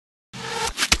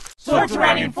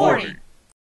Swordtee 40.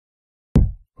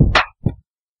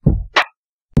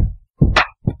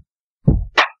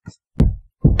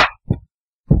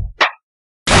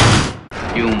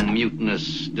 You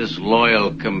mutinous,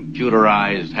 disloyal,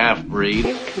 computerized half-breed.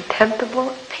 You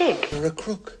contemptible pig. You're a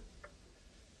crook.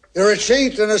 You're a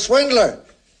cheat and a swindler.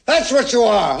 That's what you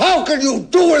are. How can you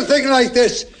do a thing like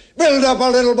this? Build up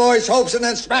a little boy's hopes and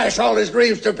then smash all his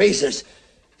dreams to pieces.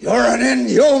 You're an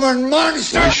inhuman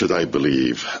monster. Why should I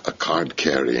believe a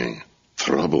card-carrying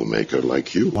troublemaker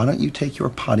like you? Why don't you take your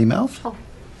potty mouth,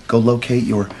 go locate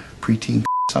your preteen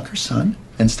sucker son,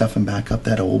 and stuff him back up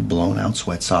that old blown-out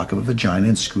sweat sock of a vagina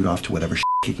and scoot off to whatever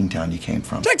kicking town you came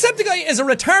from. Jacksepticeye is a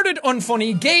retarded,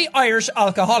 unfunny, gay Irish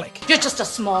alcoholic. You're just a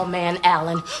small man,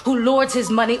 Alan, who lords his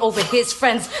money over his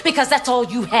friends because that's all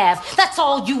you have. That's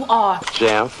all you are.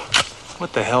 Jamf?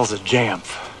 What the hell's a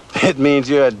jamf? It means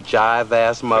you're a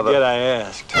jive-ass mother. Forget I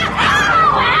asked.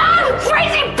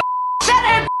 Crazy shut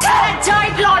up,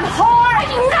 giant blonde whore,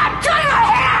 and you not dye your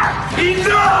hair!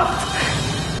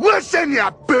 Enough! Listen,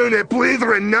 you booty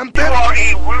blithering numpty!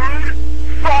 You are a rude,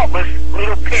 thoughtless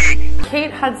little pig.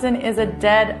 Kate Hudson is a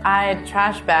dead-eyed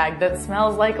trash bag that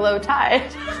smells like low tide.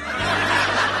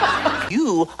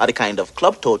 You are the kind of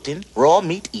club-toting, raw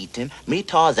meat-eating,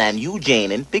 me-Tarzan,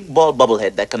 you-Janin, big-bald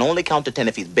bubblehead that can only count to 10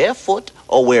 if he's barefoot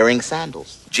or wearing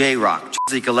sandals. J-Rock,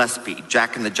 Chizzy Gillespie,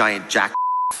 Jack and the Giant Jack,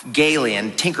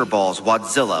 Galian, Tinkerballs,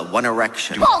 Wadzilla, One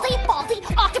Erection. Baldy,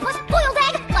 octopus, boiled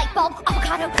egg, light bulb,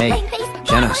 avocado, plain face,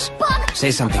 Janice, bug,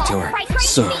 say something to her.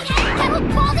 Sir.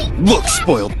 Look,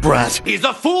 spoiled brat. He's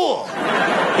a fool.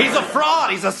 He's a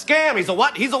fraud. He's a scam. He's a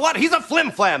what? He's a what? He's a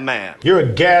flim-flam man. You're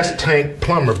a gas tank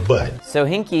plumber butt. So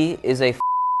Hinky is a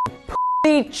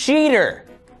cheater.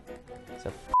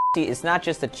 It's not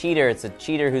just a cheater, it's a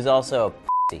cheater who's also a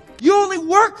pussy. You only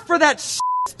work for that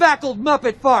spackled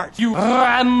Muppet fart, you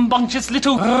rambunctious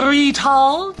little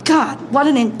retard. God, what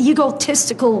an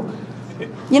egotistical...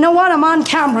 You know what? I'm on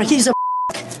camera. He's a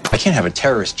I can't have a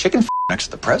terrorist chicken next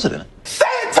to the president. Say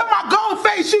it to my gold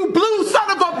face, you blue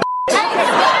son of a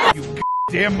You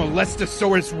damn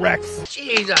molestosaurus rex.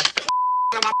 Jesus.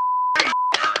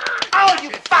 Oh, you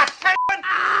fat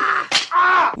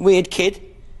Weird kid,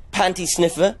 panty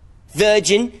sniffer,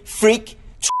 virgin, freak,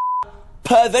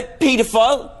 pervert,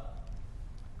 pedophile,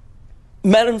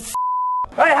 melon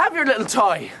Hey, have your little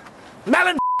toy.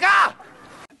 Melon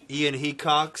Ian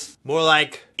Hecox? More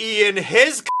like Ian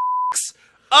his cocks.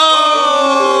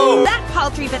 Oh! That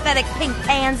paltry, pathetic pink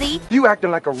pansy. You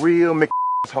acting like a real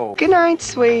McAsshole. Good night,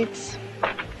 sweets.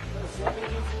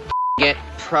 Get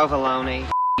provolone.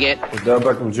 Get. Odell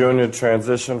Beckham Jr.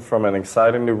 transitioned from an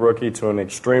exciting new rookie to an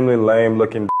extremely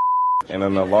lame-looking in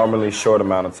an alarmingly short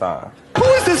amount of time. Who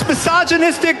is this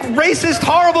misogynistic, racist,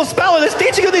 horrible speller that's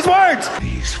teaching you these words?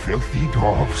 These filthy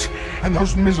dogs and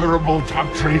those miserable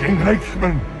top-trading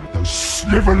lakesmen. Those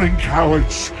sniveling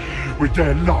cowards with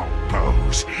their long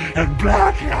bows and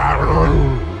black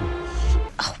arrows.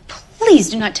 Oh, please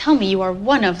do not tell me you are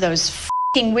one of those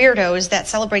f***ing weirdos that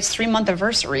celebrates 3-month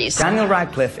anniversaries. Daniel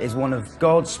Radcliffe is one of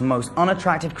God's most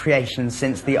unattractive creations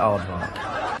since the aardvark.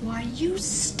 Why, you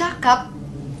stuck-up,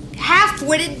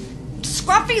 half-witted,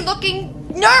 scruffy-looking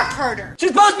nerf herder.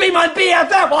 She's supposed to be my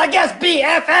BFF. Well, I guess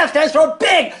BFF stands for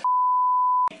big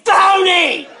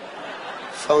phony.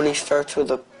 Phony starts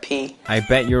with a P. I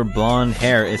bet your blonde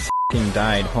hair is f***ing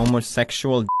dyed,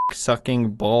 homosexual,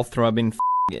 dick-sucking, ball-thrubbing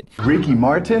f***it. Ricky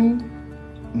Martin?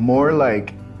 More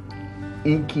like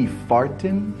Inky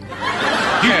Fartin?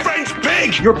 You French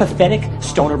pig! Your pathetic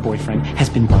stoner boyfriend has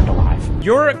been burned alive.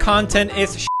 Your content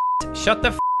is shit. Shut the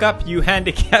f*** up, you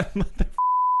handicapped mother.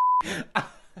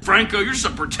 Franco, you're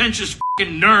some pretentious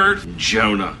f***ing nerd. And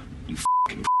Jonah, you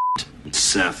f***ing and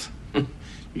Seth,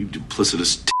 you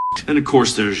duplicitous And of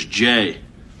course there's Jay,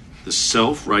 the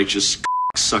self-righteous,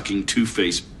 sucking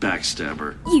two-faced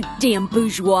backstabber. You damn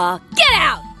bourgeois. Get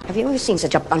out! Have you ever seen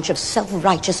such a bunch of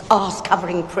self-righteous,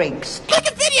 arse-covering prigs?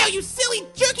 Click a video, you silly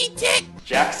jerky tit!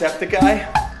 Jacksepticeye?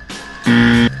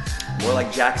 More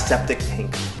like Jackseptic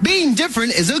Pink. Being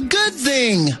different is a good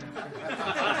thing.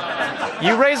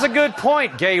 You raise a good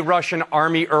point, gay Russian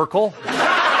army Urkel.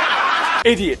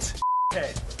 Idiot.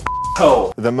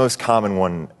 Oh. The most common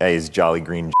one is Jolly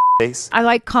Green face. I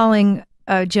like calling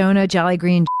Jonah Jolly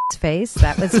Green face.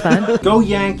 That was fun. Go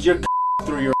yank your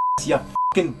through your ass, you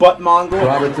fucking butt mongrel.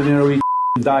 Robert De Niro,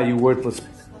 eat die, you worthless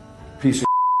piece of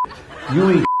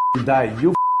You eat die,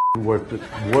 you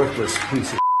worthless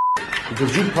piece of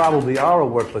because you probably are a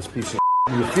worthless piece of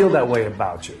you feel that way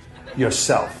about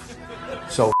yourself.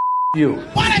 So you.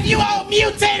 One of you old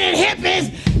mutated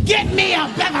hippies, get me a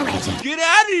beverage. Get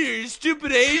out of here, you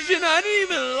stupid Asian. I don't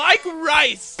even like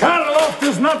rice. Karloff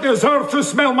does not deserve to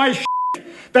smell my shit.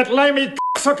 That limey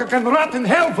sucker can rot in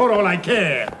hell for all I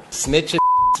care. Snitch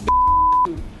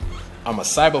I'm a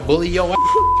cyberbully your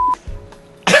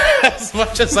ass as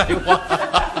much as I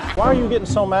want. Why are you getting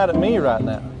so mad at me right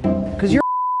now? Because you're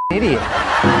an idiot.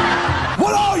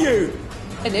 What are you?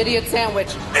 An idiot sandwich.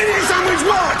 Idiot sandwich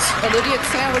what? An idiot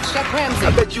sandwich, Chef Ramsay.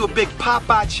 I bet you a big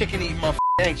Popeye chicken eating motherfucker,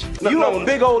 ain't you? You a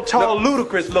big old tall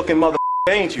ludicrous looking motherfucker,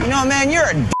 ain't you? No, man, you're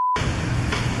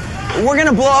a We're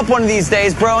gonna blow up one of these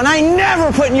days, bro, and I ain't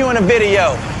never putting you in a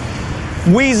video.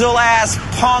 Weasel ass,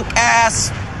 punk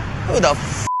ass. Who the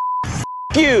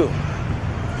you?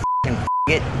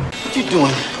 It. What you doing,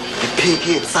 you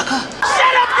pig-head sucker?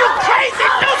 Shut up, you crazy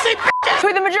nosy bitches!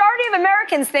 Who the majority of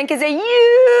Americans think is a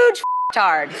huge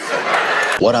tard.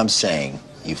 What I'm saying,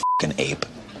 you fucking ape,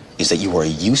 is that you are a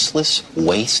useless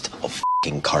waste of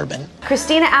fucking carbon.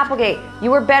 Christina Applegate, you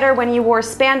were better when you wore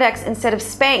spandex instead of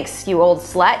Spanx, you old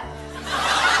slut.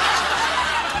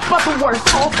 But the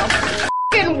worst, also,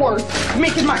 f***ing worse,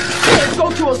 making my kids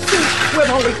go to a suit with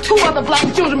only 2 other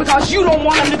black children because you don't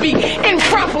want them to be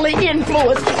improperly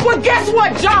influenced. Well, guess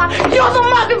what, John? You're the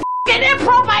motherfucking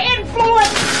improper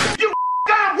influence! You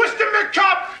damn Winston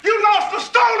McCop! You lost a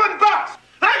stolen box!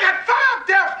 I got 5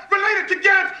 deaths related to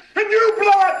gangs, and you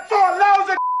blood for a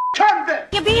lousy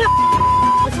convict! You're being a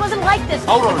This wasn't like this.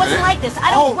 Hold on it wasn't like this.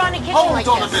 I don't run a kitchen like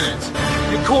this. Hold on a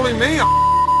minute. You're calling me a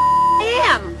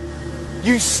I am.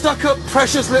 You stuck-up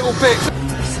precious little bitch!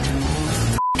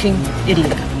 King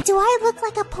idiot. Do I look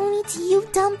like a pony to you,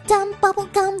 dumb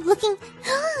bubblegum looking? Were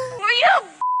you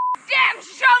damn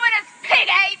chauvinist pig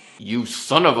ape? You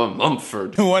son of a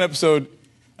Mumford. In one episode,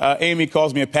 Amy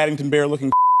calls me a Paddington Bear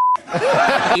looking.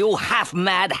 You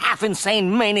half-mad,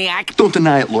 half-insane maniac. Don't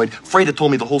deny it, Lloyd. Freda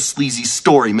told me the whole sleazy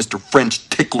story, Mr. French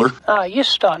tickler. Oh, you're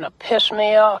starting to piss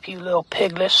me off, you little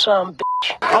piglet son of a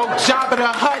bitch. Oh, Jabba the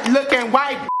Hutt looking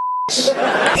white.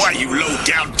 Why, you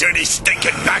low-down, dirty,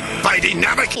 stinking, backbiting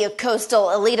nabbit? You coastal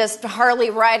elitist,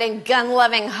 Harley-riding,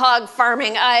 gun-loving,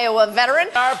 hog-farming Iowa veteran.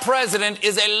 Our president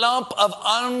is a lump of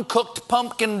uncooked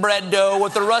pumpkin bread dough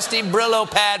with a rusty Brillo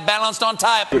pad balanced on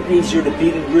top. You're easier to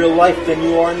beat in real life than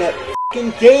you are in that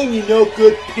f***ing game, you no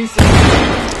good piece of...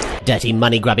 Dirty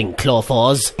money-grabbing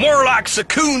clawfors. More like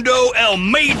Secundo El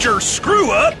Major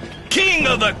Screw-Up, king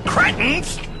of the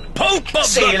Cratons, Pope of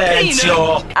the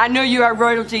Peanut. I know you are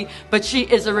royalty, but she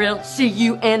is a real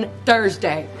see-you-in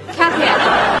Thursday.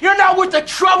 Kathy. You're not worth the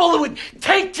trouble it would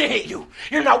take to hit you.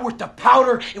 You're not worth the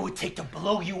powder it would take to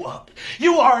blow you up.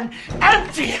 You are an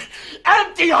empty,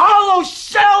 hollow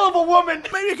shell of a woman.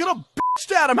 Maybe you could have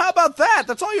bitched at him. How about that?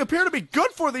 That's all you appear to be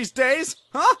good for these days.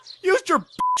 Huh? Used your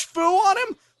bitch foo on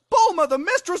him? Bulma, the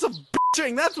mistress of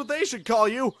bitching. That's what they should call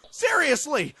you.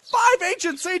 Seriously. 5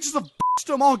 ancient sages of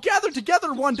bitchdom all gathered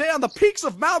together one day on the peaks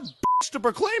of Mount Bitch to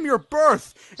proclaim your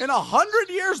birth. And 100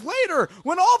 years later,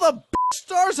 when all the bitch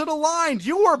stars had aligned,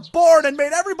 you were born and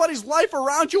made everybody's life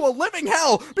around you a living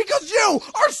hell because you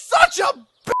are such a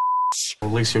bitch!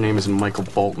 Well, at least your name isn't Michael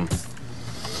Bolton.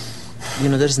 You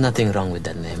know, there's nothing wrong with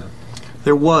that name.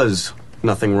 There was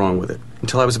nothing wrong with it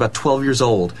until I was about 12 years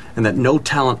old, and that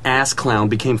no-talent ass clown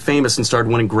became famous and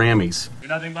started winning Grammys. You're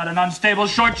nothing but an unstable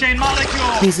short-chain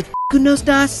molecule. He's a knows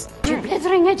das. You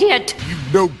blithering idiot. You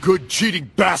no good cheating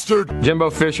bastard! Jimbo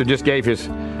Fisher just gave his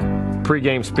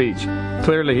pre-game speech.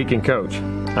 Clearly he can coach.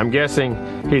 I'm guessing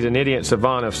he's an idiot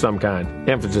savant of some kind.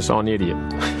 Emphasis on idiot.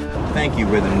 Thank you,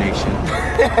 Rhythm Nation.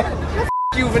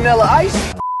 You Vanilla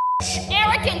Ice.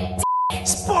 Arrogant.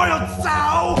 Spoiled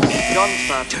sow.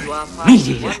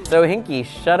 So, Hinky,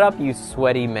 shut up, you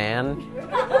sweaty man.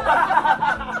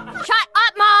 Shut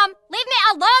up, Mom! Leave me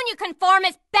alone, you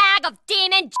conformist bag of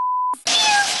demon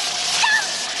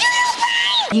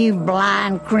You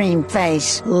blind cream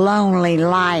face, lonely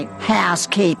light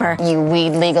housekeeper. You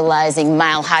weed legalizing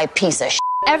mile-high piece of shit.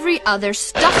 Every other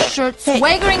stuffed shirt,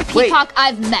 swaggering peacock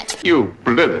I've met. You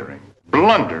blithering,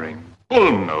 blundering,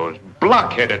 bull-nosed,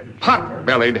 block-headed,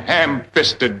 pot-bellied,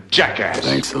 ham-fisted jackass.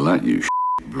 Thanks a lot, you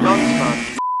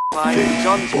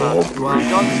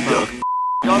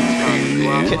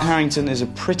Kit Harington is a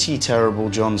pretty terrible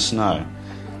Jon Snow.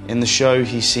 In the show,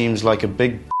 he seems like a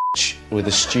big bitch with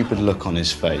a stupid look on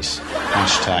his face.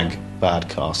 Hashtag bad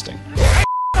casting.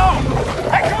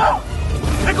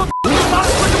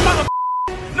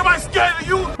 Nobody's scared of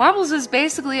you. Marbles is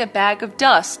basically a bag of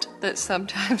dust that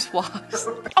sometimes walks.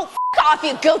 Oh, f*** off,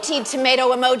 you goateed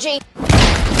tomato emoji.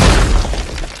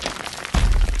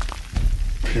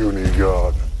 Puny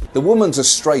god. The woman's a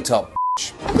straight-up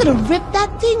bitch. I'm gonna rip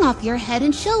that thing off your head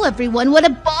and show everyone what a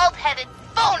bald bald-headed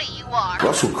phony you are.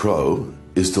 Russell Crowe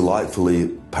is delightfully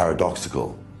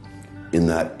paradoxical in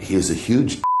that he is a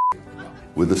huge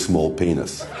with a small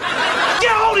penis.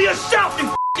 Get hold of yourself, you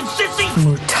f***ing sissy!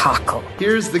 Mutako.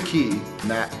 Here's the key,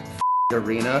 Matt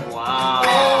Arena.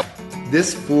 Wow.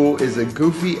 This fool is a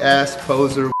goofy-ass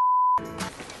poser.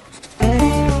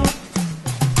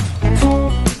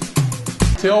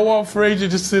 Tell Walt Frazier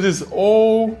to sit his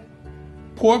old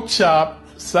pork chop,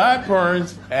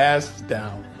 sideburns ass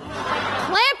down.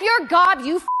 Clamp your gob,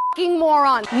 you fucking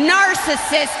moron.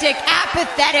 Narcissistic,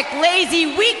 apathetic,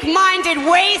 lazy, weak-minded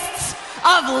wastes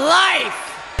of life.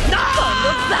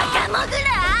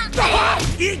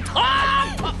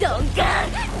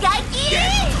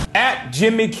 At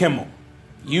Jimmy Kimmel,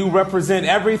 you represent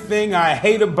everything I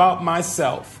hate about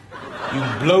myself. You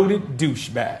bloated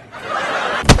douchebag.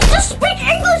 Just speak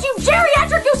English, you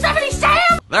geriatric Yosemite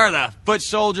Sam! They're the foot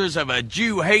soldiers of a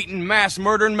Jew-hating,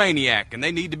 mass-murdering maniac, and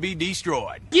they need to be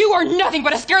destroyed. You are nothing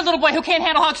but a scared little boy who can't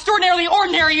handle how extraordinarily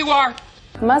ordinary you are!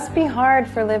 Must be hard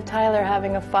for Liv Tyler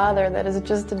having a father that is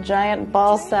just a giant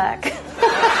ball sack.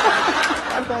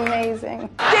 That's amazing.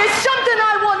 There's something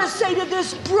I want to say to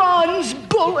this bronze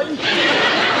bully.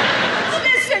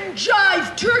 Listen,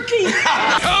 jive turkey.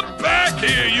 Come back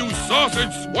here, you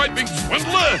sausage-swiping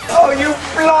swindler! Oh, you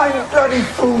blind bloody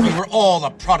fool. We were all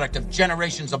the product of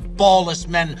generations of ballless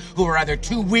men who were either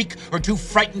too weak or too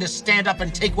frightened to stand up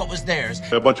and take what was theirs.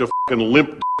 A bunch of fucking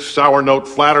limp, sour note,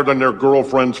 flatter than their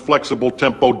girlfriend's flexible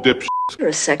tempo dipshits. You're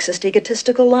a sexist,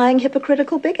 egotistical, lying,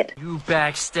 hypocritical bigot. You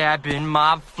backstabbing,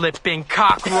 mob-flipping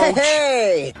cockroach.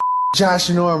 Hey! Josh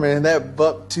Norman, that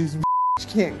buck-toothed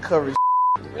can't cover.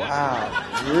 Wow.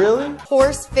 Really?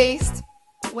 Horse-faced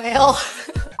whale.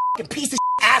 Piece of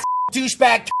ass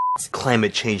douchebag.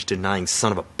 Climate change denying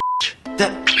son of a bitch.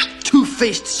 That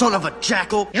two-faced son of a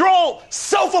jackal. You're all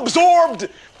self-absorbed,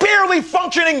 barely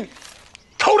functioning,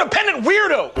 codependent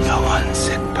weirdo. No one's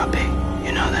sick, puppy.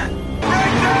 You know that.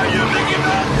 Right now, you Mickey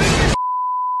Mouse!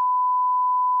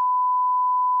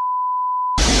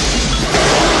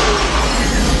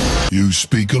 You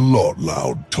speak a lot,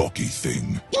 loud, talky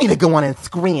thing. You need to go on and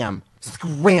scram.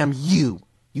 Scram you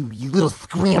little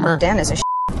scrammer. Dan is a Do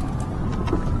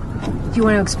you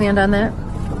want to expand on that?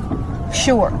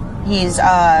 Sure. He's,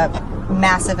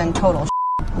 massive and total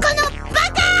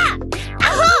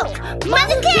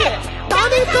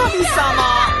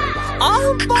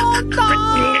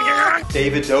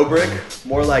David Dobrik,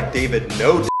 more like David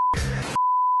No.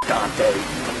 Dante.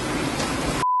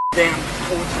 Damn,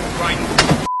 right.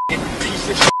 Piece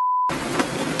of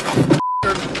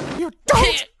You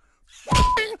don't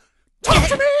talk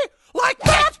to me like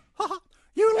that!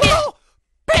 You little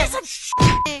piece of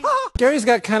shit! Gary's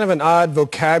got kind of an odd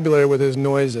vocabulary with his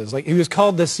noises. Like, he was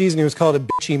called this season, he was called a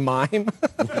bitchy mime.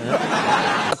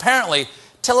 Apparently,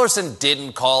 Tillerson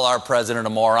didn't call our president a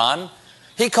moron.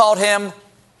 He called him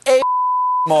a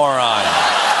moron.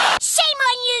 Shame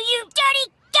on you, you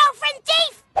dirty girlfriend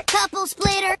thief! Couple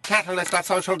splitter. Catalyst of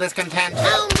social discontent.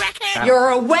 Home wrecker. You're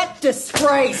a wet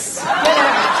disgrace.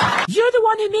 You're the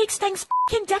one who makes things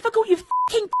fucking difficult, you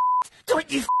fucking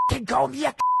Don't you fucking call me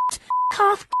a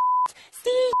cough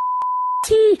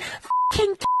C-T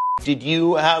fucking Did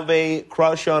you have a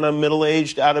crush on a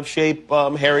middle-aged, out-of-shape,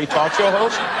 hairy talk show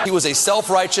host? He was a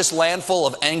self-righteous landful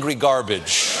of angry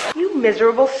garbage. You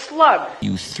miserable slug.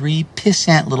 You three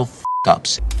pissant little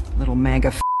f***ups. Little MAGA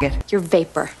f***it. You're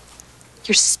vapor.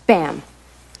 You're spam.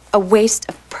 A waste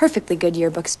of perfectly good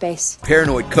yearbook space.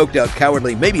 Paranoid, coked out,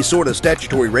 cowardly, maybe sort of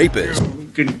statutory rapist.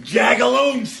 Fucking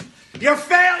jagaloons! You're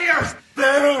failures!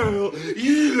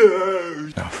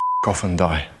 Failures! Now f*** off and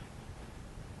die.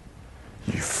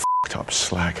 You f***ed up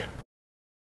slag.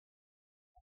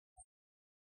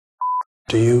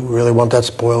 Do you really want that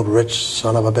spoiled rich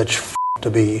son of a bitch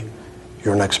to be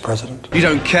your next president? You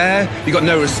don't care, you got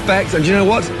no respect, and you know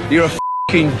what? You're a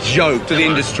f***ing joke to the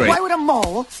industry. Why would a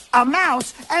mole, a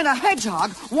mouse, and a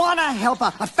hedgehog want to help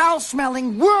a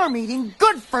foul-smelling, worm-eating,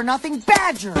 good-for-nothing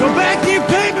badger? Go back to your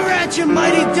paper at you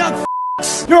mighty duck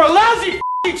f***s! You're a lousy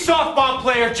f***ing softball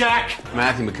player, Jack!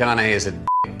 Matthew McConaughey is a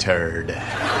turd.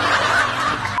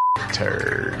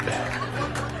 Turd.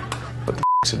 What the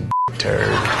f***'s a turd?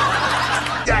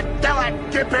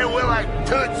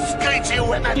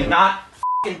 You're not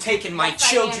f***ing taking my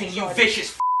children, you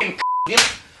vicious f***ing c***.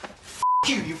 F***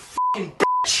 you, you f***ing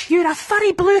bitch! You're a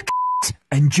furry blue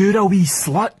and you're a wee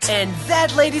slut. And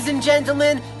that, ladies and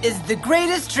gentlemen, is the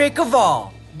greatest trick of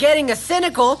all. Getting a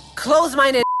cynical,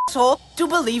 close-minded asshole to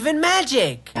believe in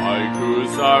magic.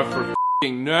 Haikus are for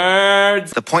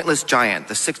nerds. The Pointless Giant,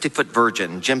 the 60-foot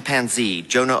Virgin, Chimpanzee,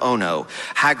 Jonah Ono,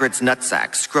 Hagrid's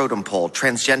Nutsack, Scrotum Pole,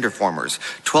 Transgender Formers,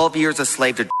 12 Years a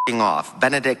Slave to Ding Off,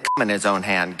 Benedict in his own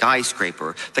hand, Guy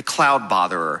Scraper, The Cloud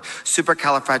Botherer,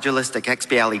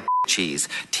 Supercalifragilisticexpialidocious Cheese,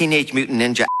 Teenage Mutant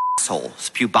Ninja Asshole,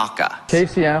 Spewbacca.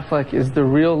 Casey Affleck is the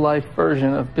real-life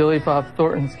version of Billy Bob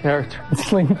Thornton's character in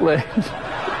Sling Blade.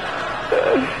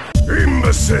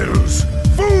 Imbeciles!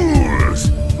 Fools!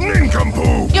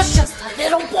 Nincompoops! You're just a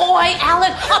little boy,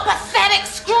 Alan. A pathetic,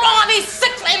 scrawny,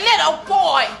 sickly little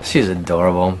boy. She's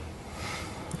adorable.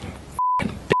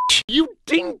 You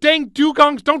ding-dang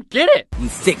dugongs don't get it. You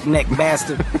thick-necked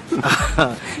bastard.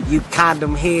 You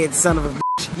condom-head son of a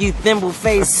bitch. You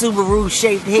thimble-faced,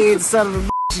 Subaru-shaped head son of a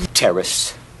bitch.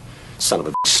 Terrorists. Son of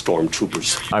a bitch.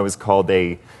 Stormtroopers. I was called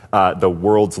the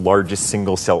world's largest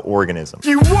single-cell organism.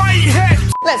 You whitehead!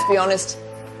 Let's be honest.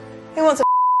 Who wants a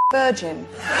virgin?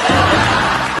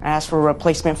 I asked for a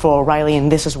replacement for O'Reilly,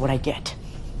 and this is what I get.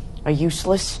 A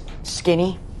useless,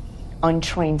 skinny,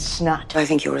 untrained snot. I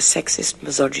think you're a sexist,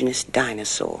 misogynist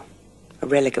dinosaur. A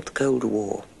relic of the Cold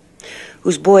War.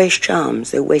 Whose boyish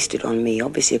charms, though wasted on me,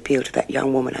 obviously appeal to that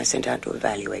young woman I sent out to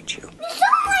evaluate you. There's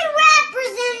only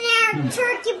rappers in there,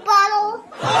 turkey bottle.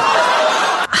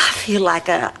 I feel like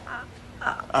a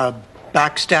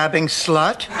backstabbing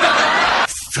slut?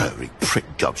 Furry prick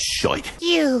job shite.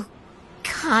 You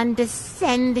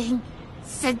condescending,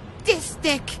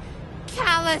 sadistic,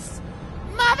 callous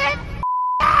mother.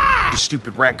 You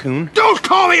stupid raccoon. Don't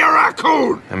call me a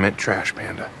raccoon! I meant trash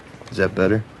panda. Is that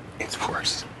better? It's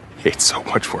worse. It's so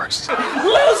much worse.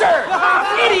 Loser!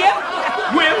 Idiot!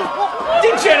 Wimp!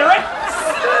 Degenerate!